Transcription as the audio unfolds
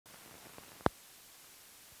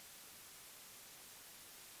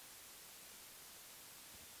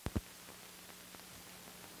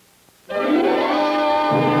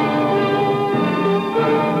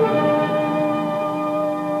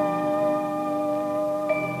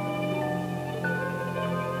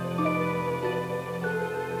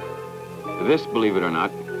This, believe it or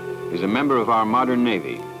not, is a member of our modern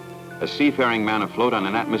Navy, a seafaring man afloat on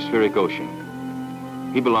an atmospheric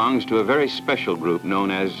ocean. He belongs to a very special group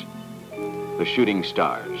known as the Chuting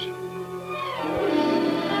Stars.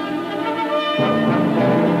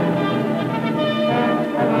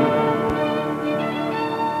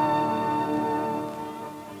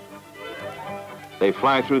 They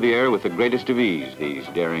fly through the air with the greatest of ease, these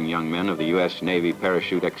daring young men of the U.S. Navy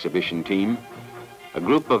Parachute Exhibition Team, a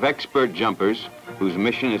group of expert jumpers whose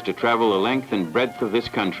mission is to travel the length and breadth of this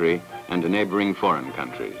country and to neighboring foreign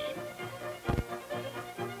countries,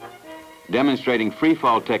 demonstrating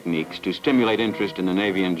free-fall techniques to stimulate interest in the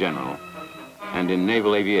Navy in general and in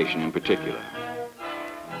naval aviation in particular.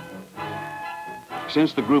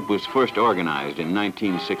 Since the group was first organized in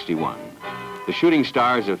 1961, the Chuting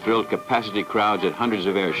Stars have thrilled capacity crowds at hundreds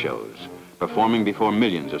of air shows, performing before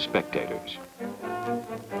millions of spectators.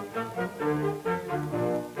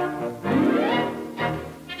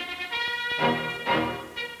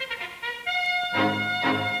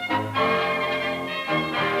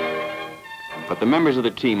 But the members of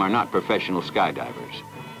the team are not professional skydivers.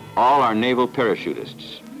 All are naval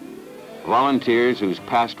parachutists, volunteers whose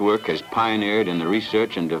past work has pioneered in the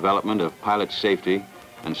research and development of pilot safety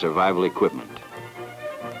and survival equipment.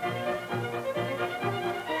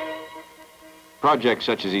 Projects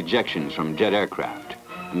such as ejections from jet aircraft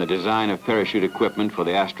and the design of parachute equipment for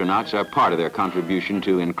the astronauts are part of their contribution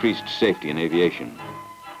to increased safety in aviation.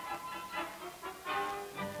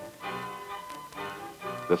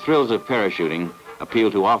 The thrills of parachuting appeal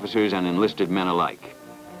to officers and enlisted men alike,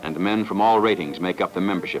 and men from all ratings make up the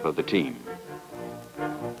membership of the team.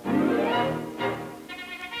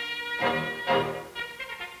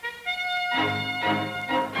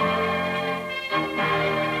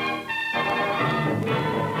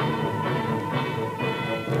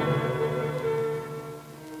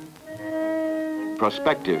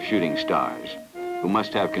 Prospective shooting stars, who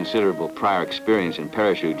must have considerable prior experience in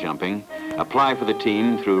parachute jumping, apply for the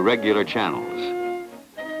team through regular channels.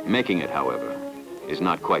 Making it, however, is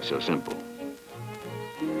not quite so simple.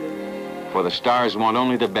 For the stars want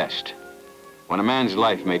only the best. When a man's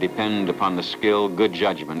life may depend upon the skill, good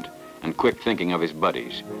judgment, and quick thinking of his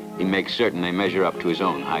buddies, he makes certain they measure up to his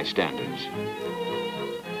own high standards.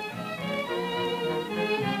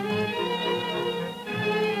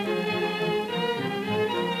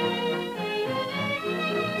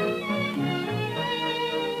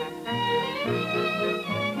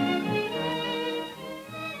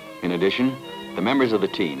 In addition, the members of the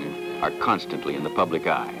team are constantly in the public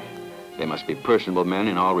eye. They must be personable men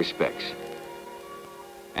in all respects.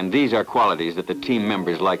 And these are qualities that the team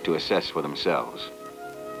members like to assess for themselves.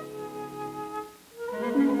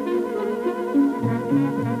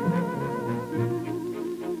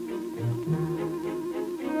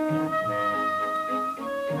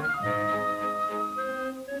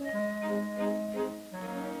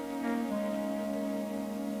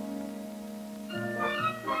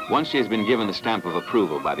 Once she has been given the stamp of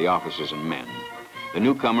approval by the officers and men, the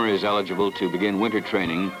newcomer is eligible to begin winter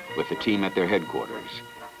training with the team at their headquarters,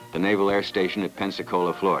 the Naval Air Station at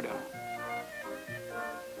Pensacola, Florida.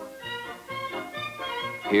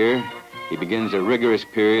 Here, he begins a rigorous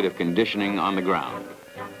period of conditioning on the ground,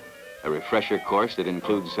 a refresher course that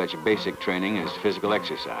includes such basic training as physical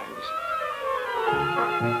exercise.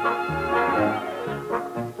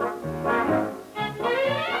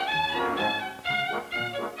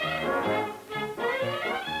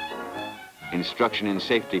 Instruction in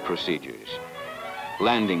safety procedures,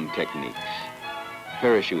 landing techniques,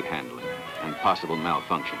 parachute handling, and possible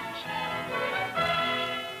malfunctions.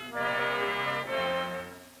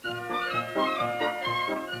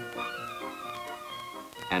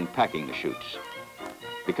 And packing the chutes.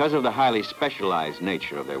 Because of the highly specialized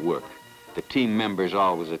nature of their work, the team members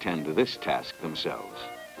always attend to this task themselves.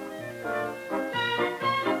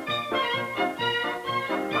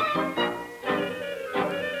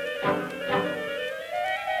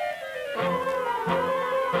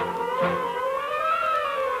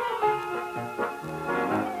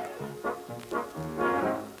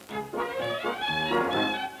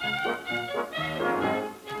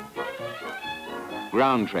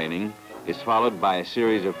 Ground training is followed by a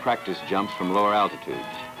series of practice jumps from lower altitudes,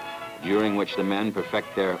 during which the men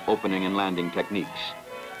perfect their opening and landing techniques.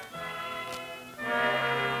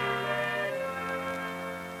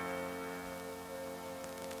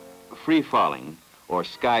 Free falling, or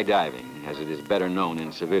skydiving, as it is better known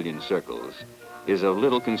in civilian circles, is of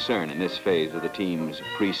little concern in this phase of the team's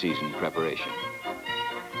pre-season preparation.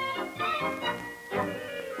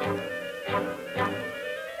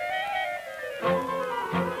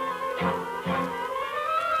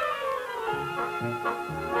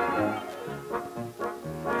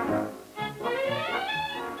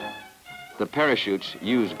 parachutes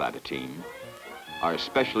used by the team are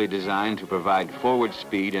specially designed to provide forward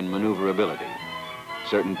speed and maneuverability.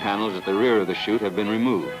 Certain panels at the rear of the chute have been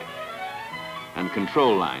removed, and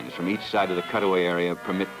control lines from each side of the cutaway area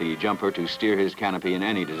permit the jumper to steer his canopy in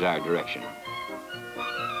any desired direction.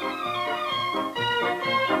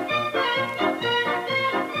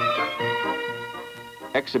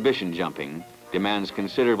 Exhibition jumping demands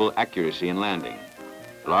considerable accuracy in landing.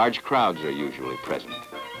 Large crowds are usually present,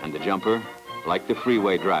 and the jumper, like the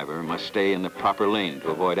freeway driver, must stay in the proper lane to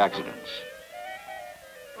avoid accidents.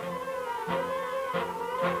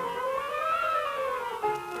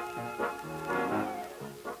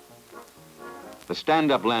 The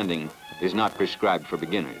stand-up landing is not prescribed for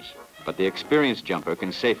beginners, but the experienced jumper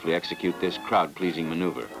can safely execute this crowd-pleasing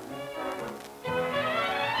maneuver.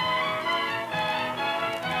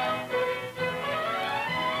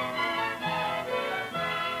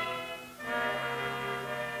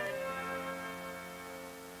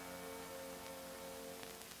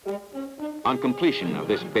 On completion of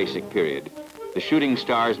this basic period, the Chuting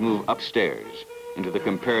Stars move upstairs into the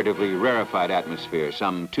comparatively rarefied atmosphere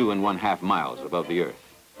some 2½ miles above the Earth.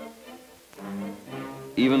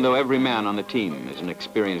 Even though every man on the team is an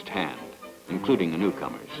experienced hand, including the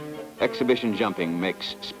newcomers, exhibition jumping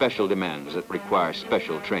makes special demands that require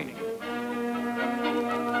special training.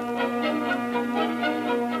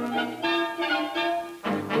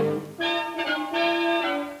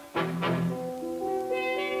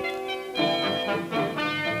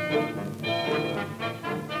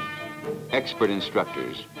 Expert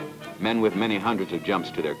instructors, men with many hundreds of jumps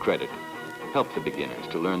to their credit, help the beginners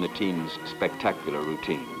to learn the team's spectacular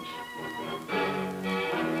routines.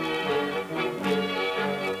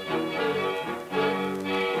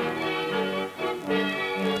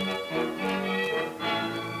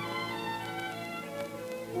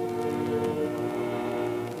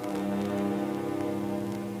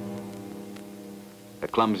 A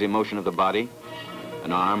clumsy motion of the body,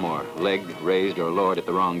 an arm or leg raised or lowered at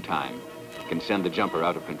the wrong time, can send the jumper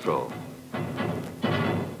out of control.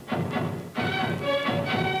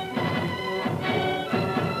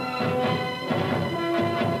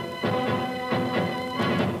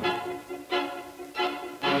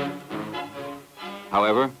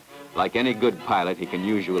 However, like any good pilot, he can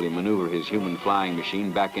usually maneuver his human flying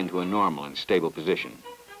machine back into a normal and stable position.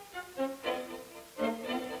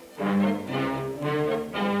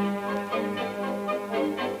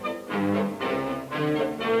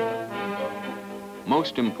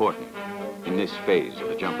 Most important in this phase of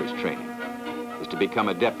the jumper's training is to become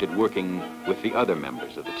adept at working with the other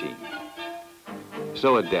members of the team.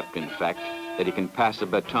 So adept, in fact, that he can pass a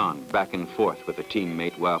baton back and forth with a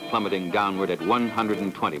teammate while plummeting downward at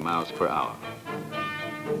 120 miles per hour.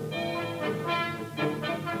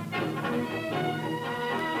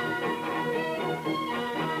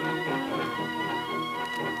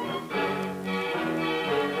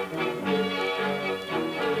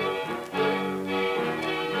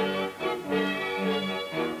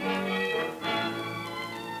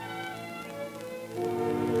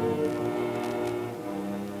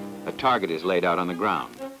 A target is laid out on the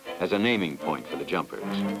ground as a naming point for the jumpers.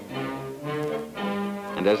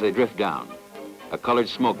 And as they drift down, a colored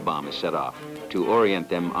smoke bomb is set off to orient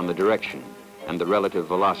them on the direction and the relative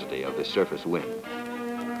velocity of the surface wind.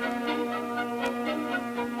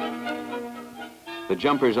 The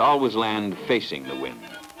jumpers always land facing the wind,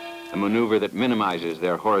 a maneuver that minimizes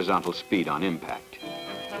their horizontal speed on impact.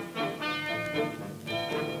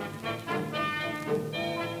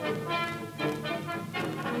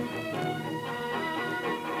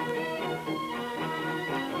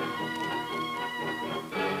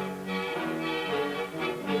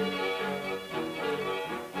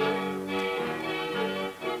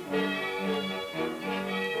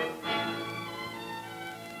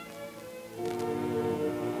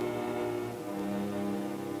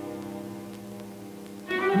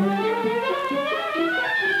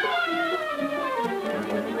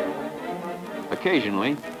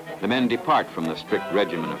 Occasionally, the men depart from the strict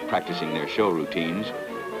regimen of practicing their show routines.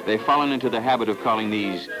 They've fallen into the habit of calling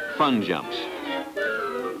these fun jumps,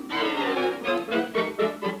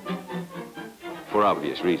 for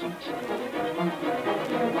obvious reasons.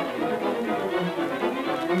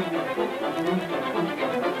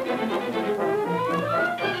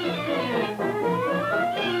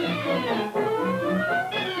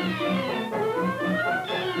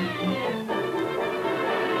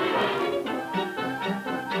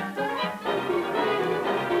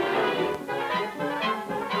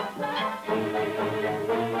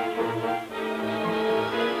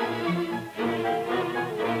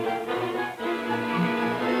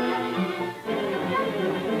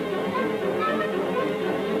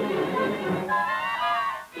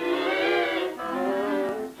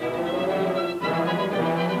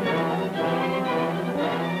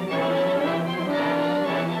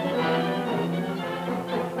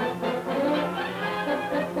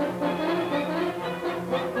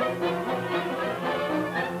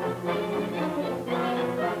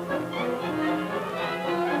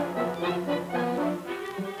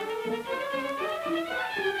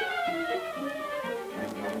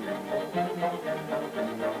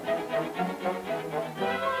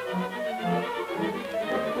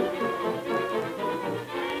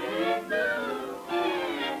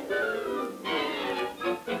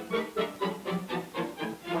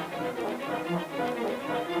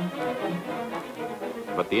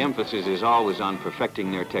 The emphasis is always on perfecting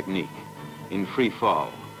their technique in free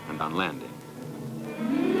fall and on landing.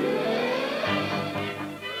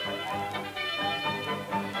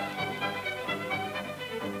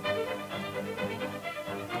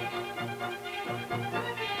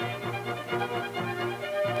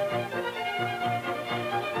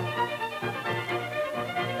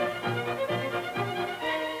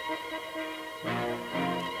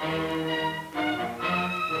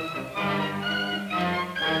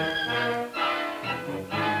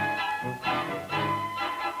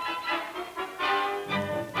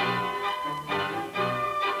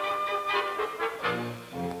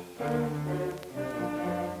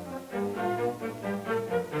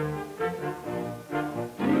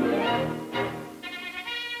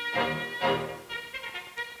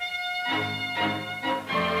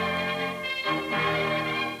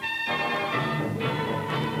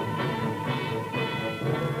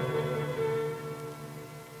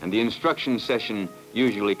 And the instruction session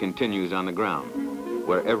usually continues on the ground,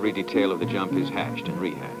 where every detail of the jump is hashed and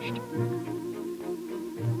rehashed.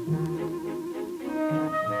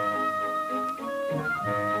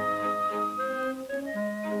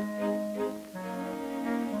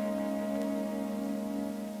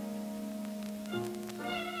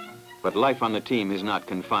 But life on the team is not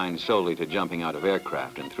confined solely to jumping out of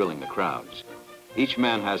aircraft and thrilling the crowds. Each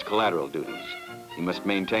man has collateral duties. He must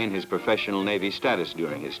maintain his professional Navy status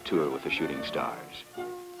during his tour with the Chuting Stars.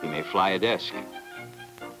 He may fly a desk,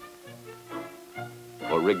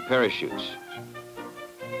 or rig parachutes,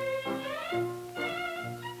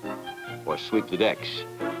 or sweep the decks,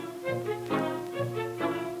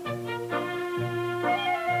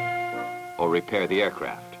 or repair the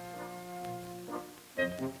aircraft.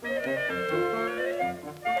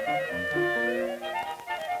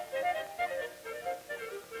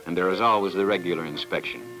 And there is always the regular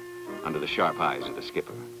inspection under the sharp eyes of the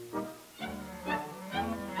skipper.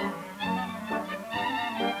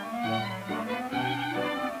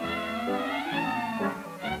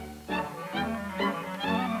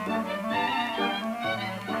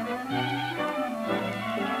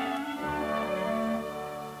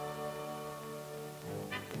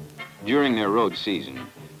 During their road season,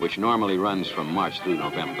 which normally runs from March through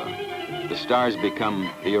November, the Stars become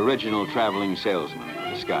the original traveling salesmen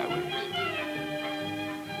of the Skyways.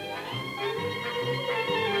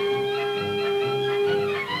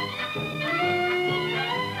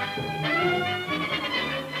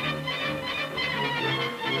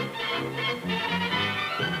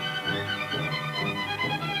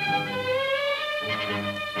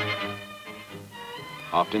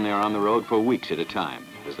 Often they're on the road for weeks at a time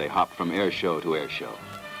as they hop from air show to air show.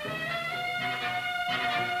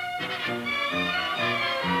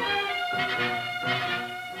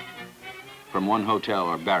 From one hotel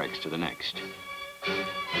or barracks to the next.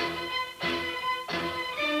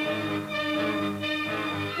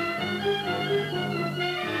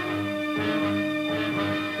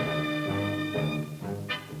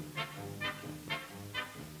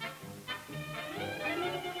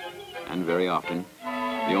 And very often,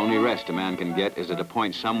 the only rest a man can get is at a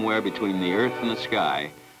point somewhere between the earth and the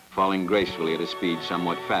sky, falling gracefully at a speed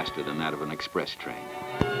somewhat faster than that of an express train.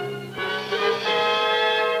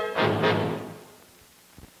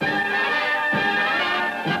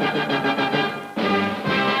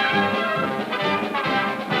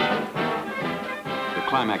 The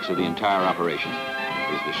climax of the entire operation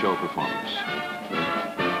is the show performance.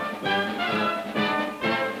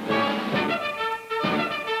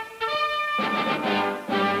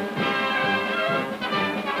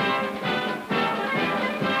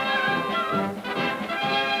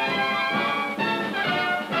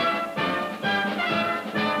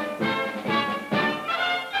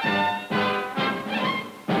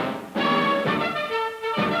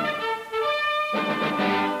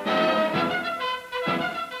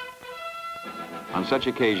 On such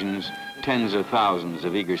occasions, tens of thousands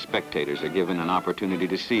of eager spectators are given an opportunity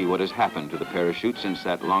to see what has happened to the parachute since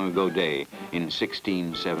that long ago day in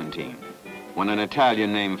 1617, when an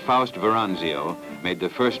Italian named Faust Veranzio made the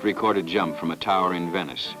first recorded jump from a tower in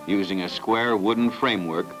Venice, using a square wooden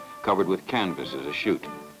framework covered with canvas as a chute.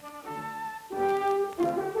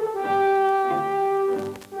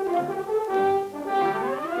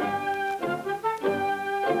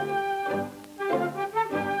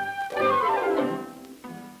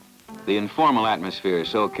 The informal atmosphere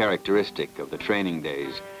so characteristic of the training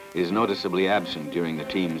days is noticeably absent during the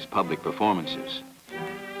team's public performances.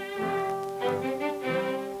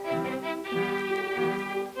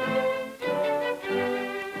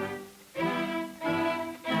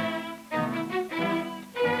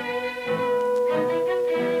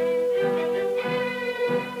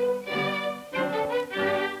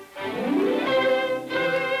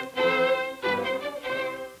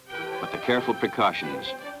 careful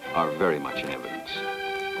precautions are very much in evidence.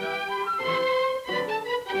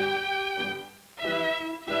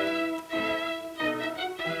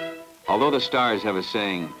 Although the Stars have a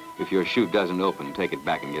saying, if your chute doesn't open, take it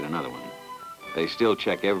back and get another one, they still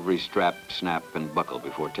check every strap, snap, and buckle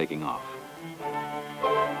before taking off.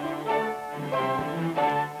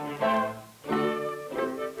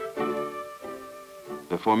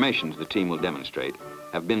 The formations the team will demonstrate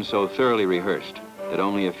have been so thoroughly rehearsed that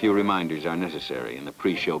only a few reminders are necessary in the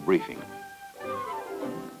pre-show briefing.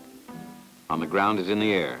 On the ground as in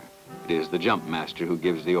the air, it is the jump master who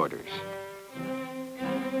gives the orders.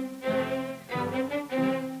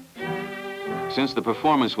 Since the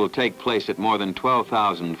performance will take place at more than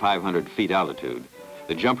 12,500 feet altitude,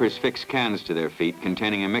 the jumpers fix cans to their feet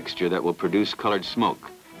containing a mixture that will produce colored smoke,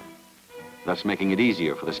 thus making it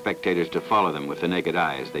easier for the spectators to follow them with the naked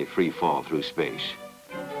eye as they free fall through space.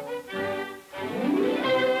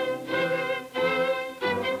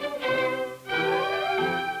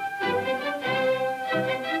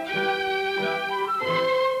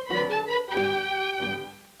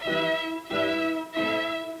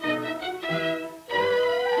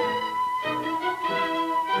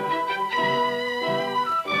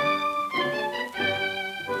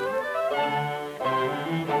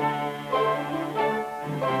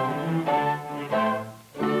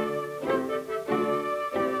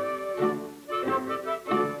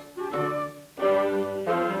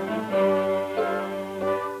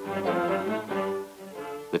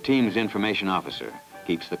 The team's information officer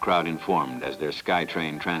keeps the crowd informed as their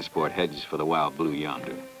SkyTrain transport heads for the wild blue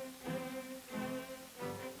yonder.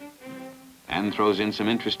 And throws in some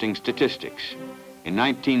interesting statistics. In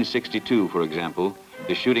 1962, for example,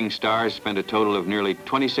 the Chuting Stars spent a total of nearly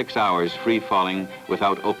 26 hours free-falling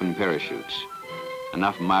without open parachutes.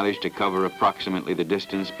 Enough mileage to cover approximately the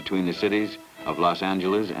distance between the cities of Los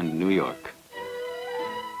Angeles and New York.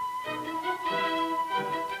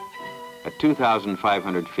 At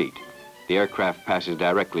 2,500 feet, the aircraft passes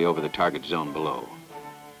directly over the target zone below,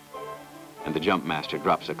 and the jump master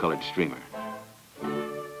drops a colored streamer.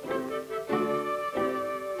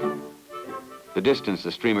 The distance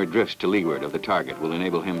the streamer drifts to leeward of the target will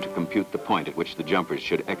enable him to compute the point at which the jumpers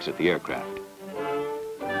should exit the aircraft.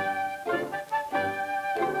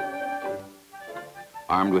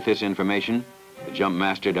 Armed with this information, the jump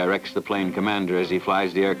master directs the plane commander as he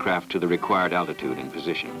flies the aircraft to the required altitude and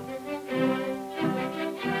position.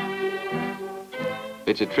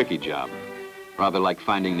 It's a tricky job, rather like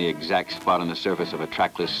finding the exact spot on the surface of a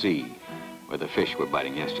trackless sea where the fish were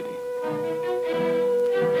biting yesterday.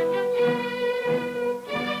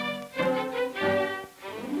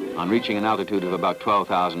 On reaching an altitude of about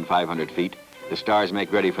 12,500 feet, the Stars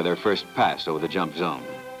make ready for their first pass over the jump zone.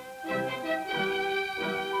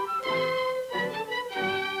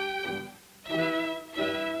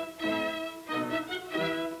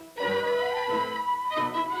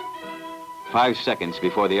 Five seconds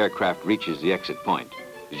before the aircraft reaches the exit point,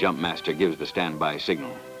 the jump master gives the standby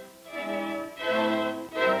signal.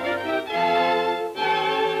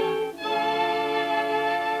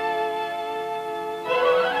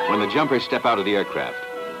 When the jumpers step out of the aircraft,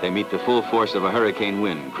 they meet the full force of a hurricane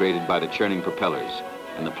wind created by the churning propellers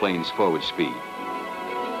and the plane's forward speed.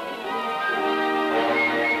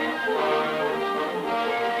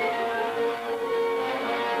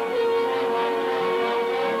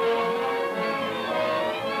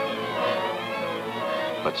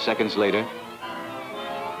 But seconds later,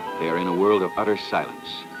 they are in a world of utter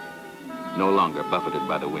silence, no longer buffeted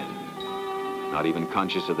by the wind, not even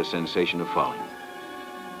conscious of the sensation of falling.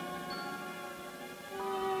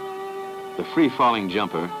 The free-falling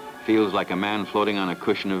jumper feels like a man floating on a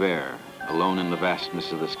cushion of air, alone in the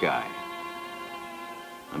vastness of the sky,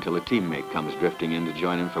 until a teammate comes drifting in to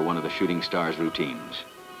join him for one of the Chuting Stars routines.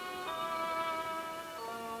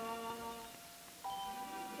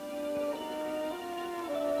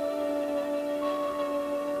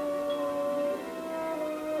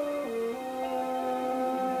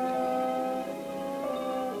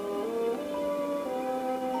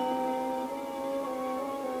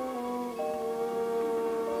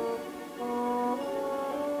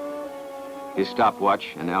 His stopwatch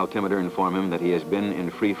and altimeter inform him that he has been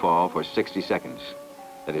in free fall for 60 seconds,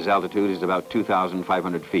 that his altitude is about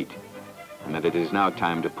 2,500 feet, and that it is now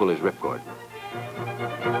time to pull his ripcord.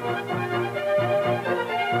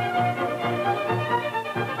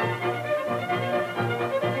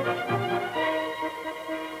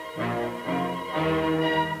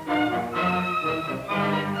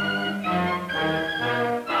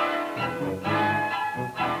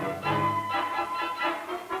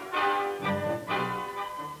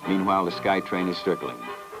 Meanwhile, the SkyTrain is circling,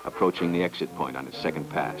 approaching the exit point on its second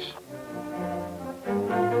pass.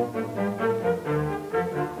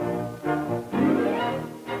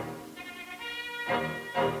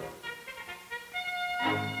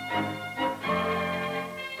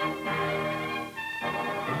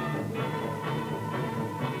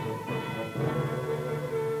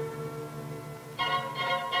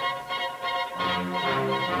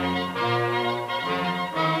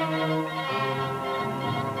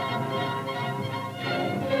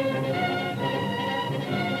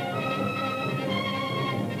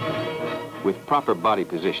 With proper body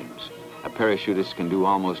positions, a parachutist can do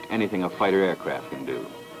almost anything a fighter aircraft can do,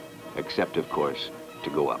 except, of course, to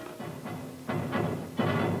go up.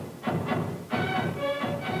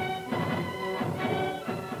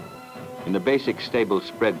 In the basic stable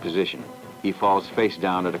spread position, he falls face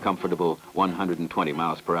down at a comfortable 120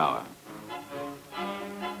 miles per hour.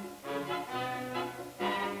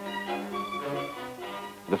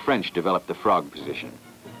 The French developed the frog position,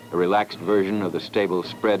 a relaxed version of the stable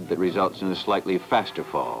spread that results in a slightly faster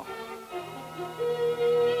fall.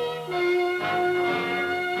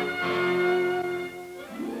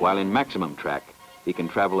 While in maximum track, he can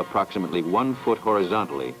travel approximately 1 foot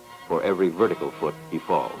horizontally for every vertical foot he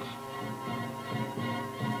falls.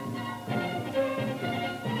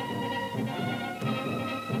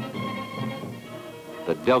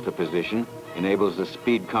 The delta position enables the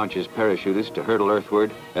speed-conscious parachutist to hurtle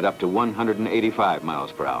earthward at up to 185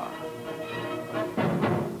 miles per hour.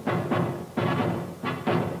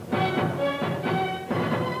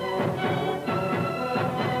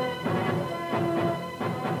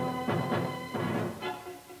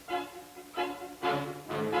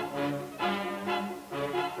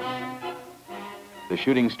 The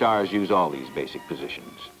Chuting Stars use all these basic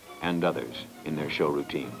positions and others in their show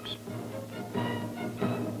routines.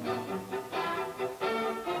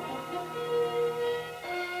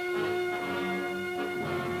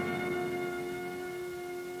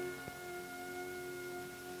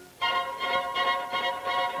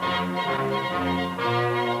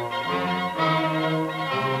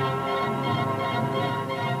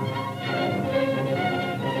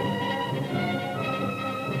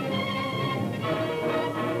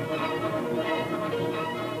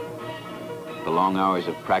 The long hours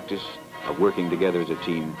of practice, of working together as a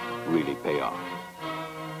team, really pay off.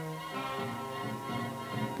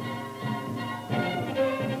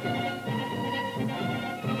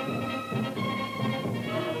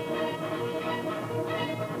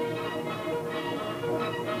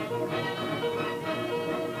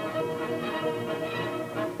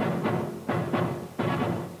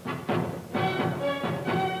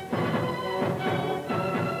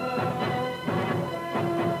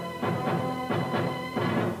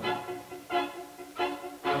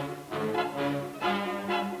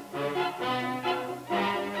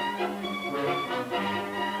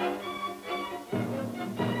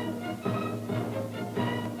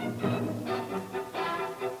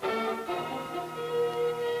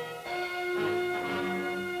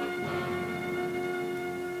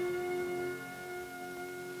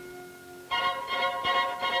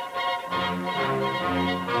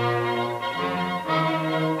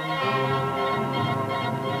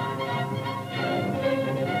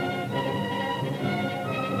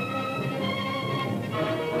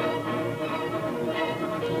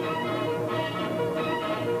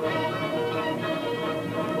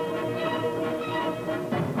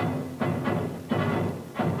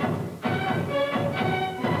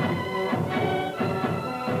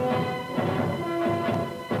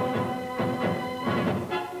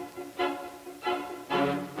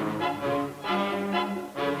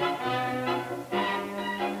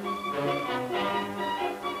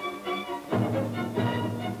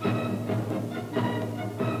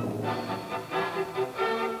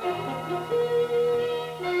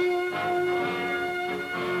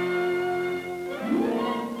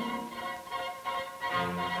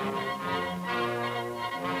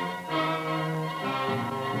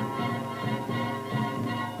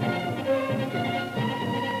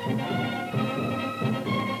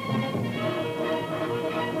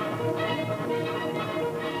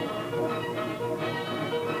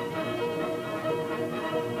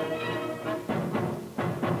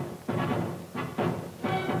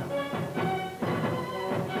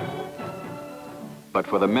 But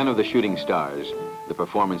for the men of the Chuting Stars, the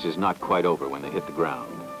performance is not quite over when they hit the ground.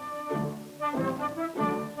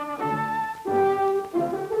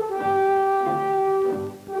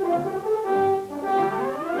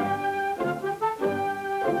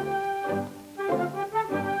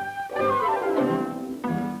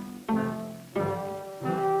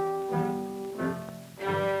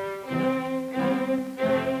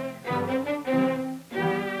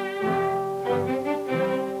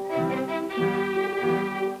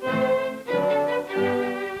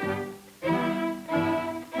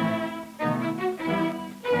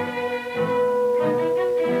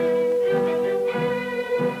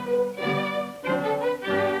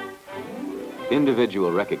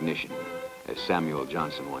 individual recognition, as Samuel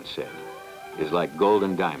Johnson once said, is like gold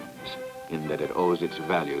and diamonds in that it owes its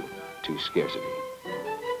value to scarcity.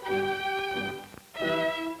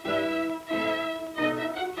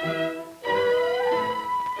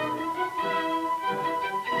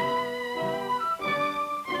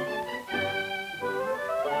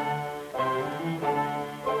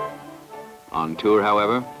 On tour,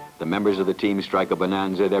 however, the members of the team strike a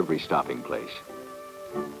bonanza at every stopping place.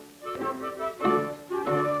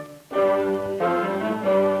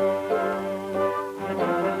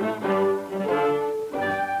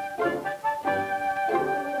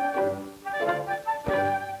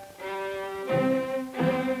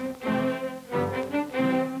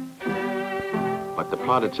 But the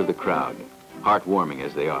plaudits of the crowd, heartwarming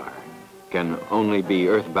as they are, can only be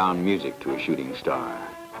earthbound music to a shooting star,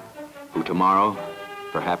 who tomorrow,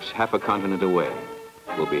 perhaps half a continent away,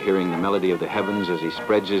 will be hearing the melody of the heavens as he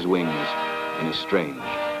spreads his wings in a strange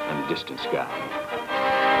and distant sky.